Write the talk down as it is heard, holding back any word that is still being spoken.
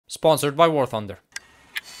Sponsored by War Thunder.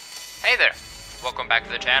 Hey there, welcome back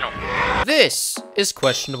to the channel. This is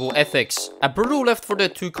Questionable Ethics, a brutal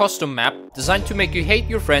L4D2 custom map designed to make you hate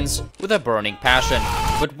your friends with a burning passion.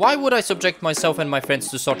 But why would I subject myself and my friends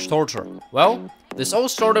to such torture? Well, this all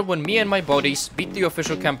started when me and my buddies beat the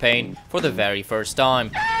official campaign for the very first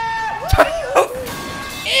time.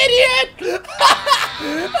 Idiot!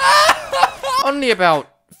 Only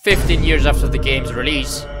about 15 years after the game's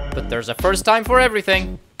release, but there's a first time for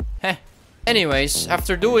everything. Heh. Anyways,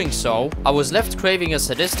 after doing so, I was left craving a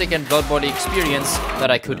sadistic and blood-body experience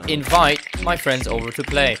that I could invite my friends over to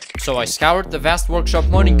play. So I scoured the vast workshop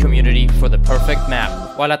modding community for the perfect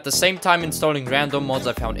map, while at the same time installing random mods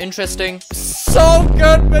I found interesting. So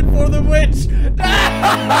good, but for the witch!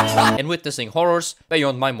 And witnessing horrors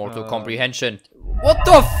beyond my mortal comprehension. What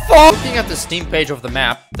the fuck? Looking at the Steam page of the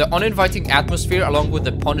map, the uninviting atmosphere along with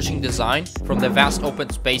the punishing design, from the vast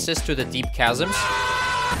open spaces to the deep chasms,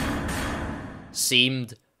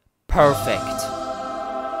 seemed perfect.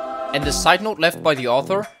 And the side note left by the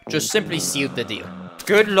author just simply sealed the deal.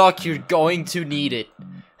 Good luck, you're going to need it.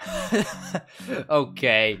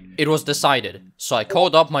 Okay. It was decided, so I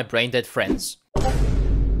called up my brain-dead friends.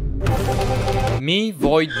 Me,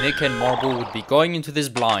 Void, Nick and Marble would be going into this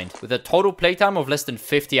blind, with a total playtime of less than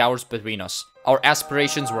 50 hours between us. Our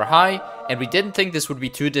aspirations were high, and we didn't think this would be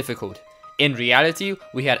too difficult. In reality,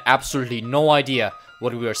 we had absolutely no idea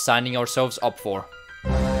what we were signing ourselves up for.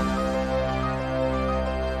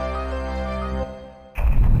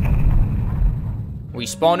 We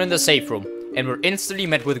spawn in the safe room, and we're instantly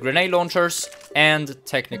met with grenade launchers and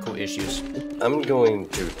technical issues. I'm going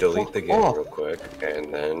to delete the game real quick,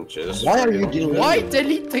 and then just... Why are you deleting? Why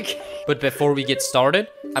delete the game? But before we get started,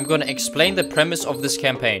 I'm gonna explain the premise of this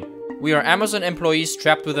campaign. We are Amazon employees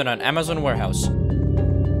trapped within an Amazon warehouse.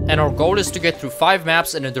 And our goal is to get through 5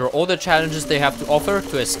 maps and endure all the challenges they have to offer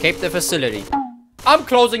to escape the facility. I'm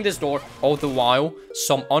closing this door. All the while,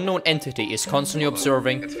 some unknown entity is constantly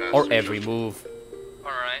observing our every move.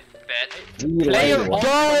 Alright, bet. Player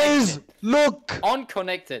Guys, look!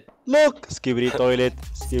 Unconnected. Look! Skibidi toilet.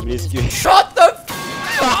 Skibidi skibidi. Shut the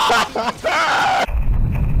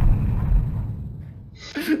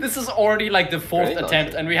This is already like the 4th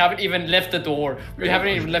attempt and we haven't even left the door. We haven't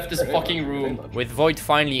even left this fucking room. With Void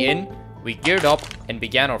finally in, we geared up and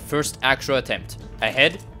began our first actual attempt.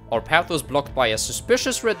 Ahead, our path was blocked by a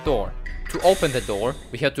suspicious red door. To open the door,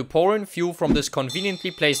 we had to pour in fuel from this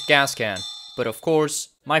conveniently placed gas can. But of course,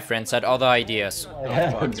 my friends had other ideas.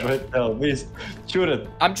 Shoot it.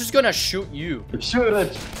 I'm just gonna shoot you. Shoot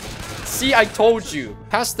it. See, I told you.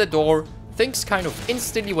 Past the door, things kind of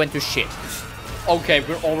instantly went to shit. Okay,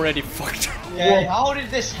 we're already fucked. Yeah, how did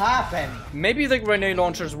this happen? Maybe the grenade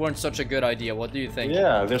launchers weren't such a good idea. What do you think?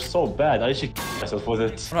 Yeah, they're so bad. I should myself with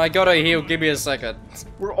it. I gotta heal. Give me a second.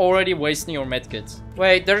 We're already wasting our medkits.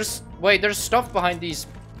 Wait, there's stuff behind these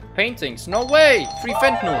paintings. No way! Free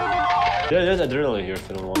fentanyl. Yeah, there's adrenaline here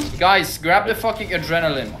for the one. Guys, grab the fucking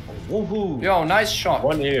adrenaline. Woohoo! Yo, nice shot.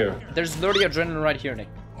 One here. There's literally adrenaline right here, Nick.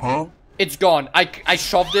 Huh? It's gone. I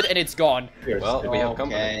shoved it and it's gone. Well, we have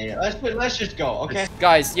company. Okay, let's just go, okay?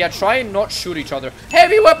 Guys, yeah, try and not shoot each other.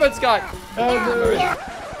 Heavy weapons, guy!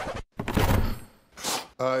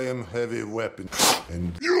 I am heavy weapon,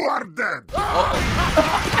 and you are dead!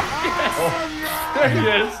 There he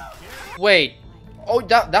is. Wait. Oh,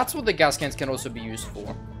 that's what the gas cans can also be used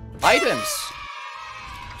for. Items!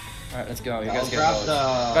 Alright, let's go. You guys get those.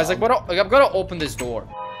 Guys, like, I'm gonna open this door.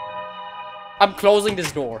 I'm closing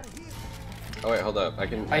this door. Oh wait, hold up. I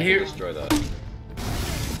can destroy that.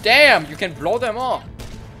 Damn, you can blow them up.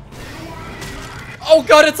 Oh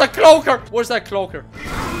god, it's a cloaker! Where's that cloaker?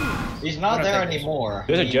 He's not there anymore.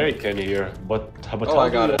 There's a jerry can here, but how about I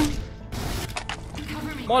got it.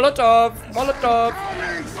 Molotov! Molotov!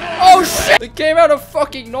 Oh shit! It came out of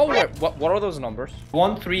fucking nowhere. What are those numbers?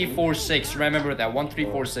 1346. Remember that.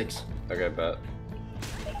 1346. Okay, bet.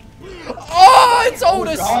 Oh, it's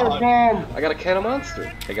Otis! I got a can of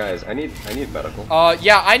monster. Hey guys, I need medical.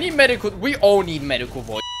 Yeah, I need medical. We all need medical,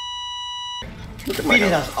 boy. Look at my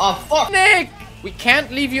Beating us. Oh, fuck! Nick! We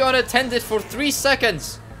can't leave you unattended for 3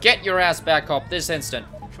 seconds. Get your ass back up this instant.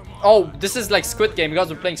 Oh, this is like Squid Game. You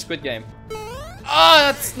guys are playing Squid Game.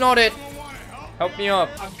 Ah, that's not it. Help me up.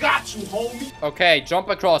 I got you, homie. Okay, jump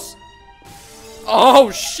across.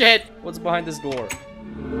 Oh, shit. What's behind this door?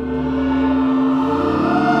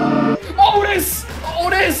 Otis!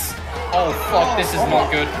 Otis! Oh, fuck. This is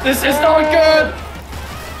not good. This is not good.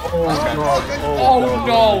 Oh,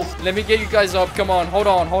 no. Let me get you guys up. Come on. Hold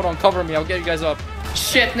on. Hold on. Cover me. I'll get you guys up.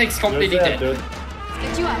 Shit, Nick's completely dead.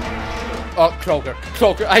 Get you up. Oh, Cloaker.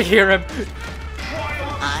 Cloaker. I hear him.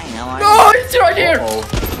 I know. No, he's right here.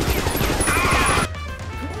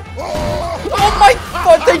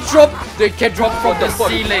 drop. They can drop from the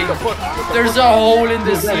ceiling. There's a hole in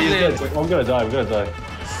the ceiling. I'm gonna die. I'm gonna die.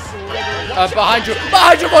 Behind you.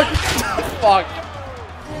 Behind you, boy. Fuck.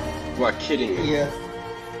 You are kidding me. Yeah.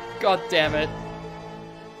 God damn it.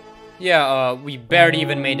 Yeah, we barely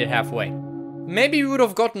even made it halfway. Maybe we would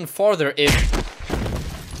have gotten farther if...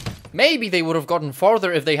 Maybe they would have gotten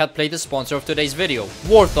farther if they had played the sponsor of today's video,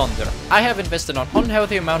 War Thunder. I have invested an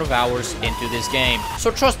unhealthy amount of hours into this game, so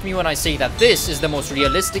trust me when I say that this is the most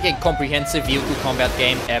realistic and comprehensive vehicle combat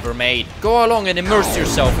game ever made. Go along and immerse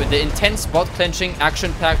yourself in the intense butt-clenching,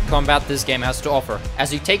 action-packed combat this game has to offer,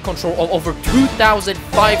 as you take control of over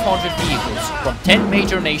 2,500 vehicles from 10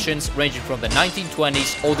 major nations ranging from the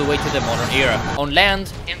 1920s all the way to the modern era, on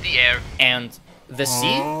land, in the air, and the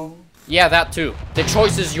sea? Yeah, that too. The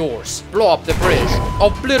choice is yours. Blow up the bridge,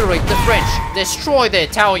 obliterate the French, destroy the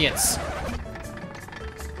Italians.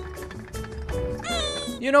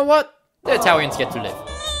 You know what? The Italians get to live.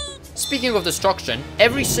 Speaking of destruction,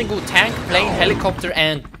 every single tank, plane, helicopter,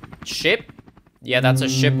 and ship, yeah, that's a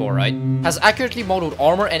ship, alright, has accurately modeled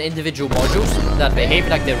armor and individual modules that behave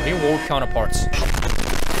like their real-world counterparts.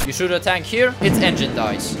 You shoot a tank here, its engine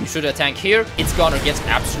dies. You shoot a tank here, its gunner gets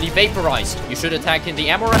absolutely vaporized. You shoot a tank in the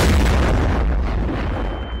ammo rack.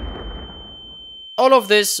 All of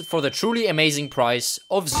this for the truly amazing price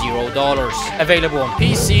of $0. Available on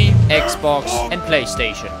PC, Xbox, and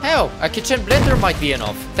PlayStation. Hell, a kitchen blender might be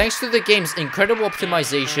enough, thanks to the game's incredible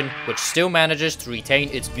optimization, which still manages to retain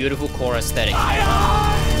its beautiful core aesthetic.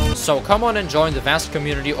 So come on and join the vast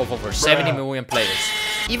community of over 70 million players.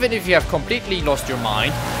 Even if you have completely lost your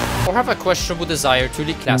mind, or have a questionable desire to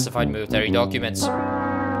leak classified military documents.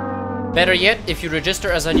 Better yet, if you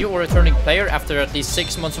register as a new or returning player after at least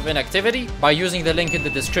 6 months of inactivity, by using the link in the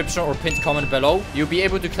description or pinned comment below, you'll be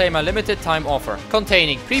able to claim a limited time offer,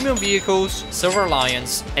 containing premium vehicles, Silver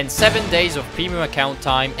Lions, and 7 days of premium account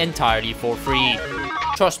time entirely for free.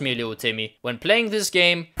 Trust me, little Timmy, when playing this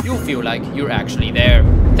game, you'll feel like you're actually there.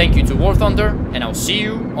 Thank you to War Thunder, and I'll see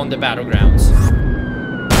you on the battlegrounds.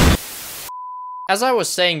 As I was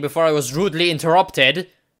saying before I was rudely interrupted,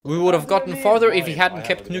 we would have gotten farther if we hadn't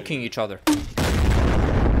kept nuking each other.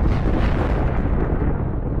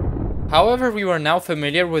 However, we are now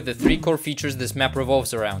familiar with the 3 core features this map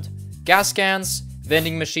revolves around: gas cans,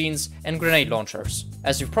 vending machines, and grenade launchers.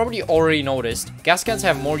 As you've probably already noticed, gas cans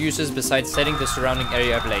have more uses besides setting the surrounding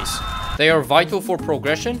area ablaze. They are vital for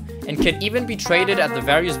progression and can even be traded at the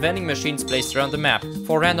various vending machines placed around the map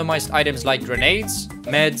for randomized items like grenades,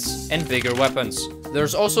 meds, and bigger weapons.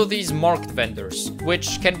 There's also these marked vendors,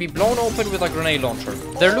 which can be blown open with a grenade launcher.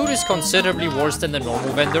 Their loot is considerably worse than the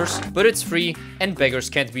normal vendors, but it's free and beggars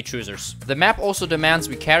can't be choosers. The map also demands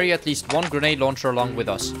we carry at least 1 grenade launcher along with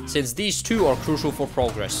us, since these too are crucial for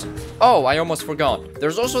progress. Oh, I almost forgot.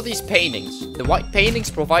 There's also these paintings. The white paintings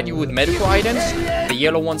provide you with medical items, the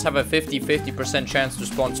yellow ones have a 50-50% chance to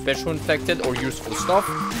spawn special infected or useful stuff,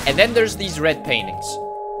 and then there's these red paintings.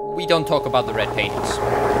 We don't talk about the red paintings.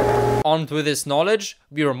 Armed with this knowledge,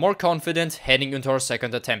 we are more confident heading into our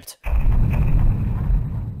second attempt.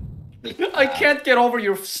 I can't get over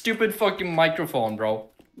your stupid fucking microphone, bro.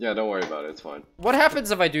 Yeah, don't worry about it, it's fine. What happens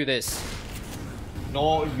if I do this?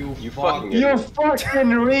 No, you fucking You're fucking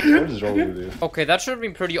real. What is wrong with you? Okay, that should have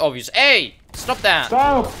been pretty obvious. Hey! Stop that!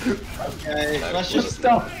 Stop! Okay, let's just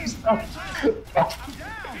Stop! Stop!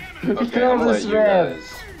 Okay, Kill I'm gonna let this you man.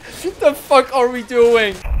 guys. What the fuck are we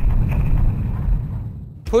doing?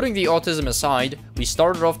 Putting the autism aside, we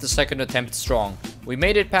started off the second attempt strong. We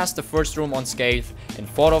made it past the first room unscathed and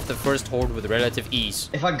fought off the first horde with relative ease.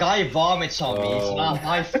 If a guy vomits on me, it's not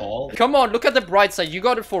my fault. Come on, look at the bright side, you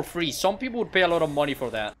got it for free. Some people would pay a lot of money for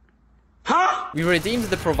that. Huh? We redeemed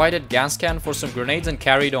the provided gas can for some grenades and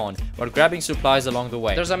carried on, while grabbing supplies along the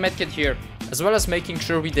way. There's a medkit here, as well as making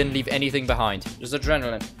sure we didn't leave anything behind. There's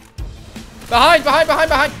adrenaline. Behind!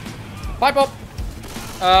 Pipe bomb!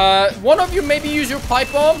 One of you maybe use your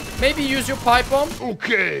pipe bomb?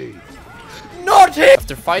 Okay. Not hit!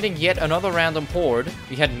 After fighting yet another random horde,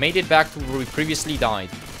 we had made it back to where we previously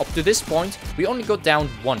died. Up to this point, we only got down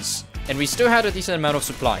once, and we still had a decent amount of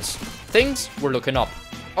supplies. Things were looking up.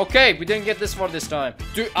 Okay, we didn't get this far this time.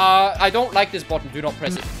 I don't like this button, do not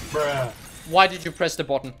press it. Bruh. Why did you press the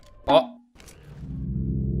button? Oh.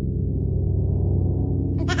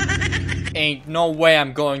 Ain't no way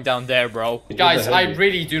I'm going down there, bro. Guys, I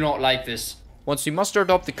really do not like this. Once we mustered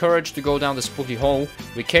up the courage to go down the spooky hole,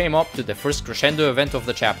 we came up to the first crescendo event of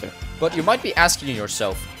the chapter. But you might be asking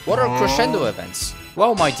yourself, what are crescendo events?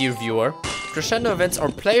 Well, my dear viewer, crescendo events are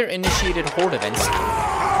player-initiated horde events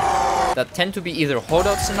that tend to be either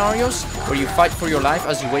holdout scenarios, where you fight for your life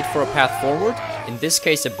as you wait for a path forward, in this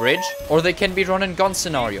case a bridge, or they can be run in gun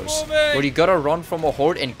scenarios, where you gotta run from a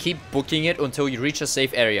horde and keep booking it until you reach a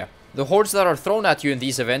safe area. The hordes that are thrown at you in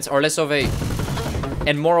these events are less of a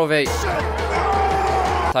and more of a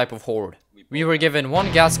type of horde. We were given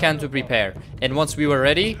one gas can to prepare, and once we were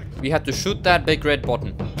ready, we had to shoot that big red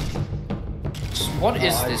button. What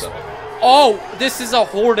is this? Oh, this is a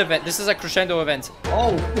horde event. This is a crescendo event.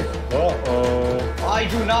 Oh. Uh-oh. I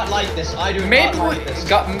do not like this. I do not like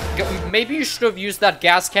this. Maybe you should have used that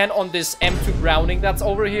gas can on this M2 Browning that's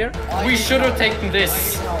over here. We should have taken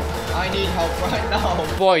this. I need help right now.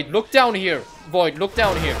 Void, look down here. Void, look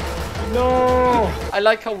down here. No! I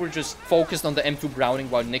like how we're just focused on the M2 Browning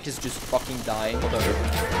while Nick is just fucking dying.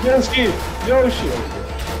 Yoshi! Yoshi!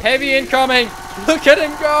 Heavy incoming! Look at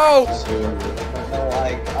him go! No,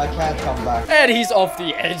 I can't come back. And he's off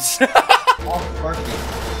the edge. Off working.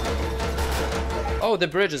 Oh, the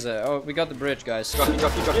bridge is there. Oh, we got the bridge, guys.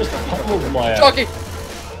 Oh my ass. Jockey!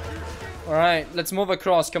 Alright, let's move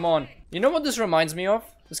across. Come on. You know what this reminds me of?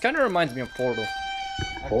 This kind of reminds me of Portal.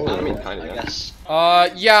 I mean, kind of, I guess.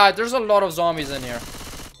 Yeah, there's a lot of zombies in here.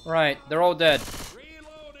 Right, they're all dead.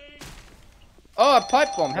 Oh, a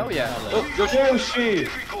pipe bomb, hell yeah. Oh, Yoshi!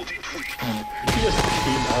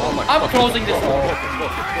 I'm closing this door.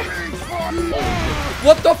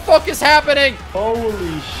 What the fuck is happening?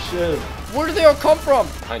 Holy shit. Where did they all come from?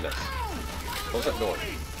 Behind us. Close that door.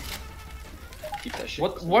 Keep that shit.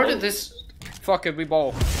 What? Where did this... Fuck it, we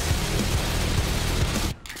both.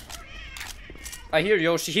 I hear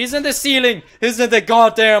Yoshi. He's in the ceiling. He's in the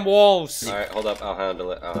goddamn walls. Alright, hold up. I'll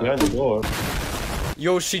handle it. Behind the door.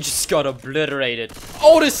 Yoshi just got obliterated.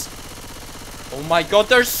 Otis! Oh my god,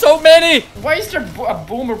 there's so many! Why is there a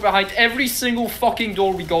boomer behind every single fucking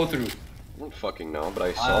door we go through? I don't fucking know, but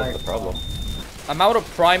I solved the problem. I'm out of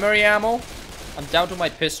primary ammo. I'm down to my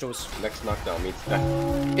pistols. Next knockdown meets death.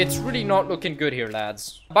 It's really not looking good here,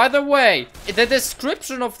 lads. By the way, the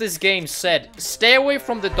description of this game said, stay away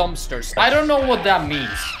from the dumpsters. I don't know what that means.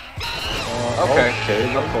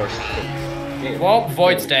 Okay, of course. Well,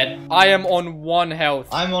 Void's dead. I am on 1 health.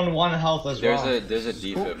 I'm on 1 health as well. There's a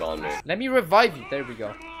defib on me. Let me revive you. There we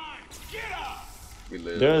go. We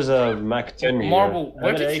live. There's a Mac 10 here. Marble, I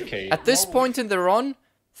have where an did AK. you... At this point in the run,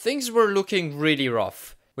 things were looking really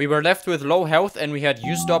rough. We were left with low health and we had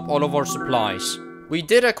used up all of our supplies. We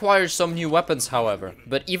did acquire some new weapons, however,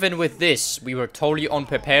 but even with this, we were totally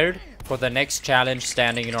unprepared for the next challenge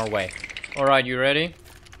standing in our way. Alright, you ready?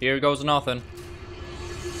 Here goes nothing.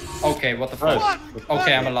 Okay, what the fuck?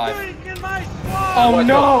 Okay, I'm alive. Oh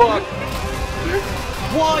no!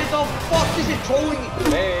 Why the fuck is it throwing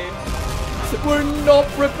it? Hey! We're not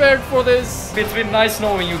prepared for this! It's been nice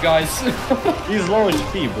knowing you guys. He's low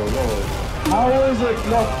HP, bro. No. How is it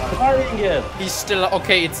not firing it? He's still...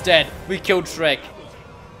 Okay, it's dead. We killed Shrek.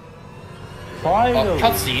 Finally. Oh,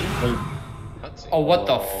 cutscene. Oh, what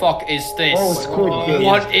the fuck is this? Oh, Squid Game.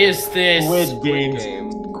 What is this? Squid Games.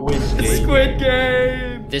 Squid Game. Squid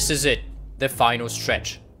Game! This is it. The final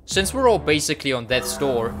stretch. Since we're all basically on death's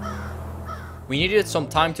door, we needed some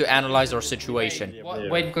time to analyze our situation.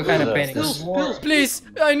 Wait, what kind of panic? Please,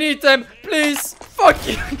 I need them, please! Fuck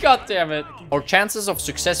you, god damn it. Our chances of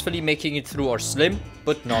successfully making it through are slim,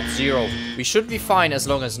 but not zero. We should be fine as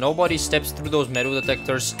long as nobody steps through those metal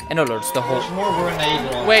detectors and alerts the whole... More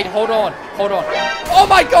grenade launch. Wait, hold on. Oh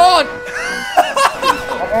my god!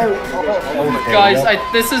 Guys,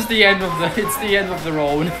 this is the end of it's the end of the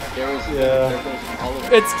road.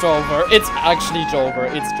 It's over. It's actually over.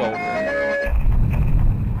 It's over.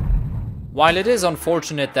 While it is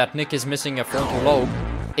unfortunate that Nick is missing a frontal lobe,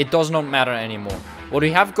 it does not matter anymore. What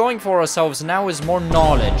we have going for ourselves now is more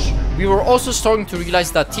knowledge. We were also starting to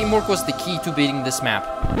realize that teamwork was the key to beating this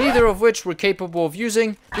map, neither of which we're capable of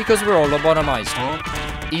using because we're all lobotomized.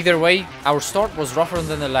 Either way, our start was rougher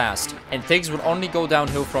than the last, and things would only go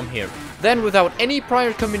downhill from here. Then, without any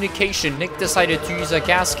prior communication, Nick decided to use a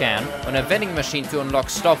gas can on a vending machine to unlock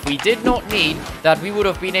stuff we did not need that we would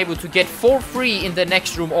have been able to get for free in the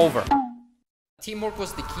next room over. Teamwork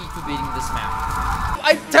was the key to beating this map.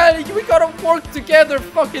 I'm telling you, we gotta work together.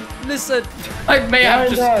 Fucking listen. I may have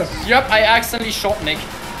just... Yep, I accidentally shot Nick.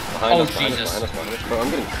 Behind us, Jesus. behind us. Bro, I'm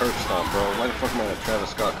getting curb stomped, bro. Why the fuck am I at a Travis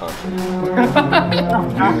Scott concert?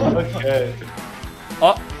 Okay.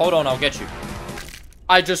 Oh, hold on, I'll get you.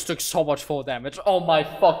 I just took so much fall damage. Oh my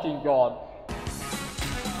fucking god.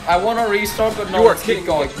 I wanna restart, but no, let's keep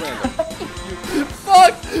going.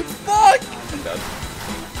 Fuck! Fuck! I'm dead.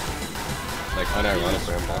 Like,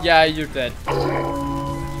 unironically, I'm dead. Yeah, you're dead.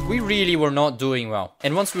 We really were not doing well.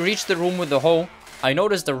 And once we reached the room with the hole, I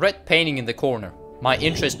noticed the red painting in the corner. My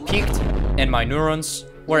interest peaked, and my neurons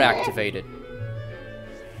were activated.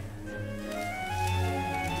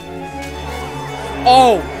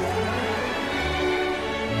 Oh!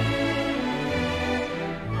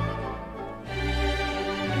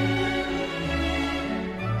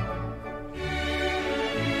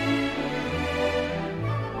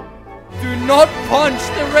 Do not punch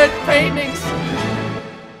the red paintings!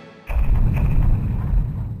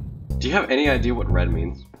 Do you have any idea what red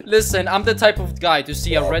means? Listen, I'm the type of guy to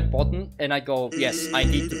see a red button and I go, yes, I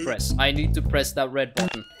need to press. I need to press that red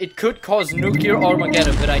button. It could cause nuclear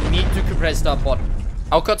Armageddon, but I need to press that button.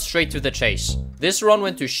 I'll cut straight to the chase. This run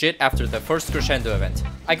went to shit after the first crescendo event.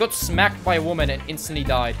 I got smacked by a woman and instantly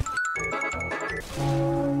died.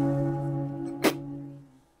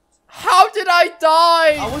 How did I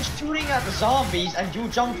die? I was shooting at the zombies and you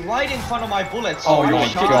jumped right in front of my bullets. Oh I my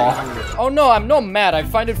shot god. you. Oh no, I'm not mad. I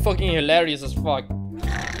find it fucking hilarious as fuck.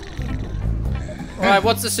 Alright,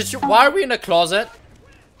 what's the situation? Why are we in a closet?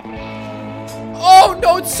 Oh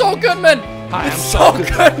no, it's so good, man! Hi, It's I'm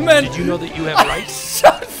so good, man! Did you know that you have I rights?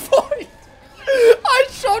 shot Void! I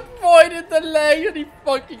shot Void in the leg and he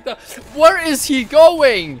fucking died. Where is he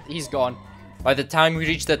going? He's gone. By the time we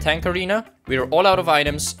reached the tank arena, we were all out of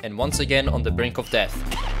items and once again on the brink of death.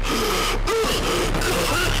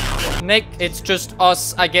 Nick, it's just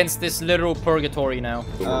us against this literal purgatory now.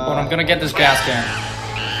 But I'm gonna get this gas can.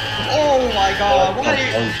 Oh my god, what are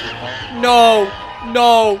you... No!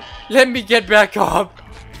 No! Let me get back up!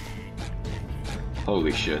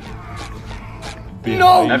 Holy shit.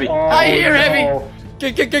 No! Heavy. I hear heavy!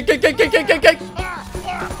 Kick, kick, kick, kick, kick, kick, kick, kick, kick!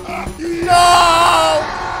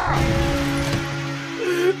 No!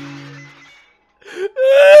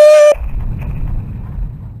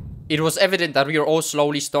 It was evident that we were all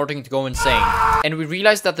slowly starting to go insane. And we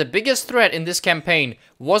realized that the biggest threat in this campaign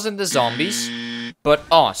wasn't the zombies, but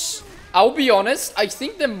us. I'll be honest, I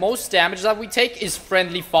think the most damage that we take is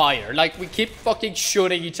friendly fire. Like, we keep fucking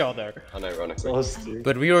shooting each other. Unironically.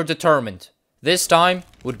 But we were determined. This time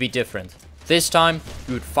would be different. This time,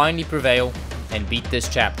 we would finally prevail and beat this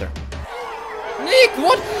chapter. Nick,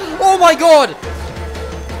 what? Oh my god!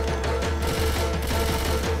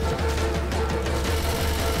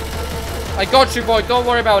 I got you, boy. Don't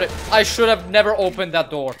worry about it. I should have never opened that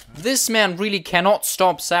door. This man really cannot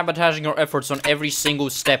stop sabotaging our efforts on every single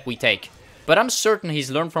step we take. But I'm certain he's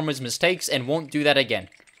learned from his mistakes and won't do that again.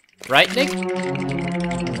 Right, Nick?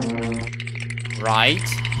 Right.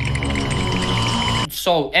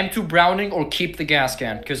 So, M2 Browning or keep the gas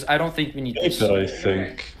can? Because I don't think we need this. I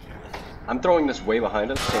think. I'm throwing this way behind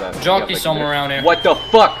us so that... Jockey somewhere around here. What the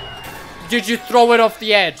fuck? Did you throw it off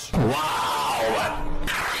the edge?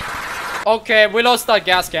 Okay, we lost that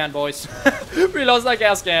gas can, boys. We lost that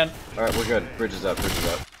gas can. Alright, we're good. Bridge is up, bridge is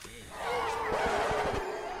up.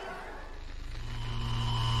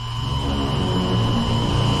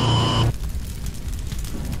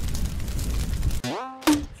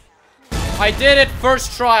 I did it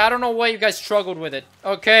first try. I don't know why you guys struggled with it.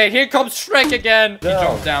 Okay, here comes Shrek again. He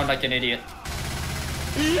jumped down like an idiot.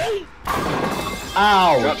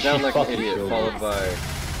 Ow! Drop down like an idiot, followed by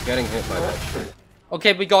getting hit by that shit.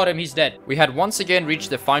 Okay, we got him. He's dead. We had once again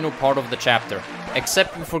reached the final part of the chapter.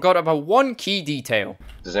 Except we forgot about one key detail.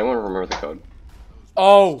 Does anyone remember the code?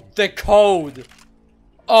 Oh, the code.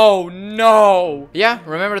 Oh, no. Yeah,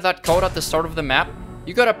 remember that code at the start of the map?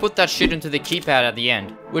 You gotta put that shit into the keypad at the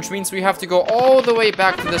end. Which means we have to go all the way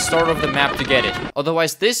back to the start of the map to get it.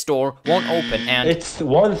 Otherwise, this door won't open and... It's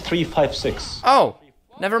 1356. Oh,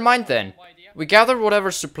 never mind then. We gathered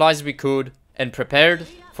whatever supplies we could and prepared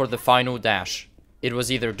for the final dash. It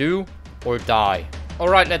was either do or die.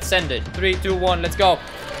 Alright, let's send it. 3, 2, 1, let's go.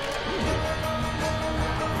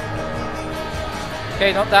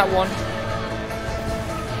 Okay, not that one.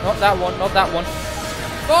 Not that one, not that one.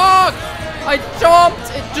 Fuck! I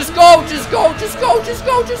jumped! Just go, just go, just go, just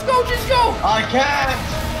go, just go, just go! I can't!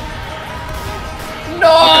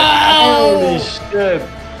 No! Holy shit!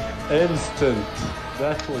 Instant.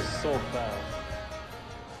 That was so bad.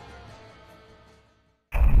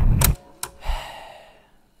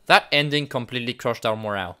 That ending completely crushed our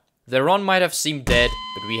morale. The run might have seemed dead,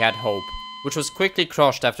 but we had hope, which was quickly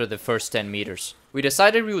crushed after the first 10 meters. We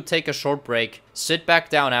decided we would take a short break, sit back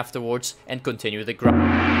down afterwards, and continue the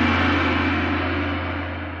grind.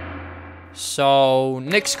 So,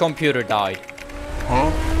 Nick's computer died.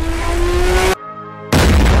 Huh?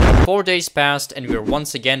 4 days passed and we were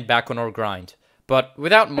once again back on our grind. But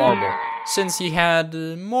without Marble, since he had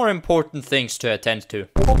more important things to attend to.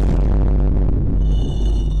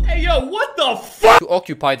 Hey, yo, what the fuck? To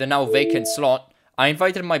occupy the now vacant slot, I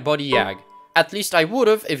invited my buddy Yag. At least I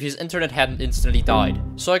would've if his internet hadn't instantly died.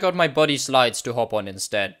 So I got my buddy Slides to hop on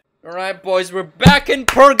instead. Alright boys, we're back in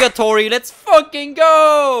purgatory, let's fucking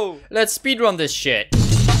go! Let's speedrun this shit.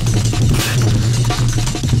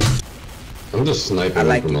 I'm just sniping. I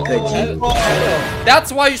like from it all good, sides. G.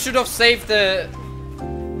 That's why you should have saved the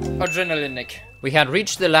adrenaline, Nick. We had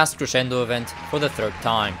reached the last crescendo event for the 3rd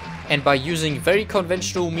time. And by using very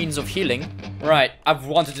conventional means of healing... Right, I've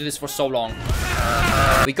wanted to do this for so long.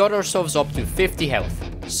 We got ourselves up to 50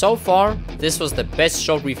 health. So far, this was the best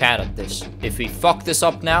shot we've had at this. If we fuck this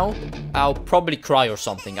up now, I'll probably cry or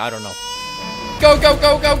something, I don't know. Go, go,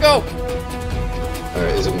 go, go, go!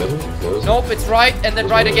 Alright, is it middle? Nope, it's right, and then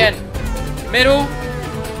right again. Middle,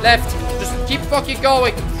 left. Just keep fucking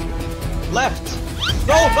going. Left.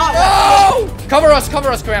 No, not No! Cover us,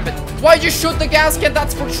 Karambit. Why'd you shoot the gasket?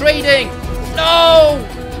 That's for trading. No!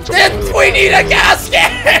 We need a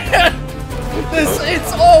gasket!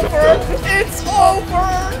 It's over! It's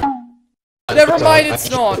over! Never mind,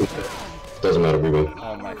 it's not. Doesn't matter, we win.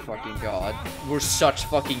 Oh my fucking god. We're such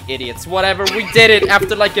fucking idiots. Whatever, we did it.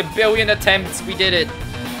 After like a billion attempts, we did it.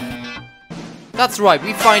 That's right,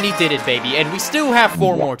 we finally did it, baby. And we still have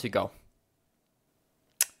 4 more to go.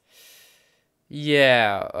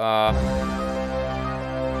 Yeah,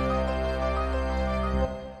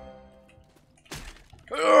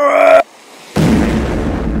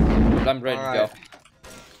 I'm ready to go.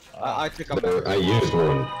 I took a... I used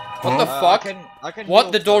one. What the fuck? I can What?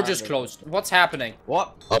 heal The door for just Andy. closed. What's happening?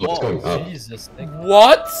 What? Oh, it's going up. Jesus, Nick.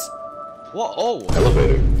 What? What? Oh.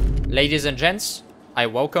 Elevator. Ladies and gents, I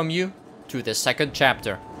welcome you to the 2nd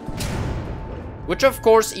chapter. Which of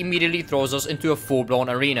course immediately throws us into a full-blown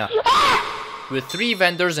arena. With 3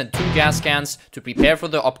 vendors and 2 gas cans to prepare for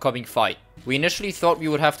the upcoming fight. We initially thought we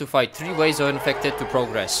would have to fight 3 ways of infected to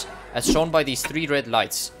progress, as shown by these 3 red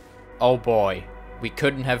lights. Oh boy, we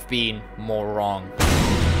couldn't have been more wrong.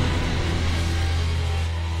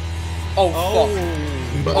 Oh fuck.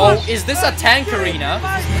 Oh, is this a tank arena?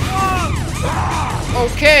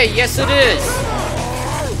 Okay, yes it is.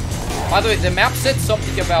 By the way, the map said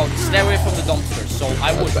something about stay away from the dumpsters, so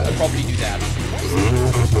I would probably do that.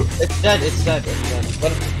 It's dead, it's dead, it's dead.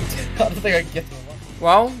 But I don't think I can get to one.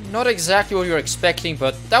 Well, not exactly what you're expecting,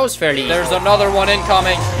 but that was fairly... There's another one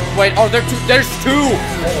incoming. Wait, oh, there's 2.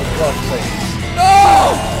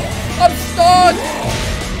 No! I'm stunned!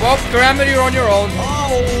 Well, Karambit, you're on your own.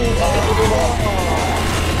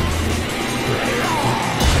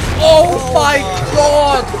 Oh my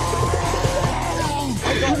god!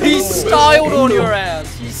 He styled on your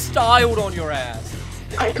ass. He styled on your ass.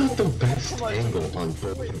 I got the best angle on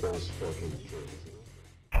both of those fucking things.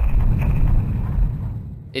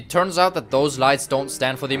 It turns out that those lights don't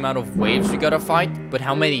stand for the amount of waves you gotta fight, but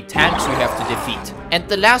how many tanks you have to defeat. And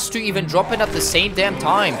the last 2 even drop in at the same damn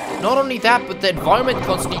time. Not only that, but the environment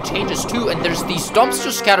constantly changes too, and there's these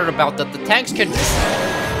dumpsters scattered about that the tanks can just...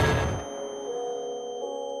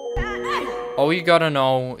 All you gotta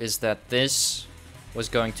know is that this was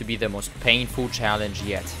going to be the most painful challenge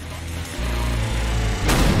yet.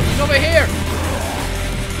 He's over here!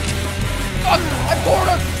 Fuck! I'm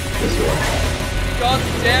cornered! God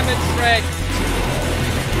damn it, Shrek!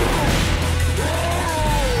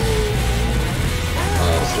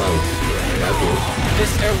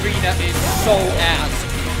 This arena is so ass.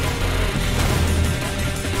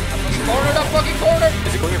 I'm fucking cornered, I'm fucking cornered!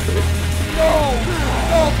 Is it going after me? No!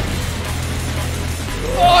 No!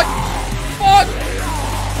 Fuck! Fuck!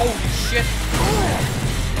 Holy shit!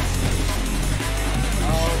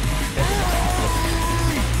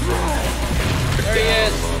 There he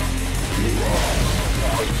is!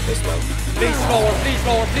 Please lower, please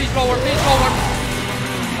lower, please lower, please lower!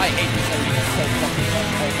 I hate this arena so fucking much,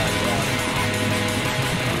 oh my god.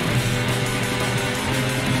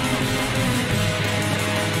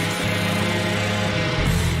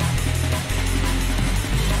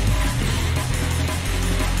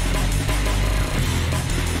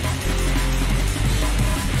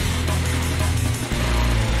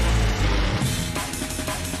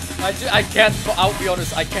 I can't, I'll be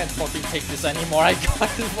honest, I can't fucking take this anymore. I gotta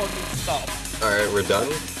fucking stop. Alright, we're done.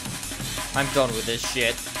 I'm done with this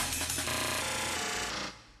shit.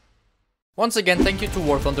 Once again, thank you to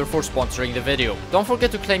War Thunder for sponsoring the video. Don't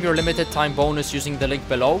forget to claim your limited time bonus using the link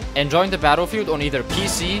below and join the battlefield on either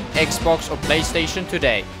PC, Xbox or PlayStation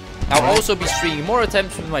today. I'll also be streaming more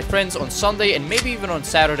attempts with my friends on Sunday and maybe even on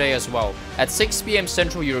Saturday as well, at 6 PM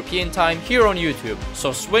Central European Time here on YouTube,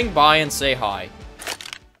 so swing by and say hi.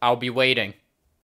 I'll be waiting.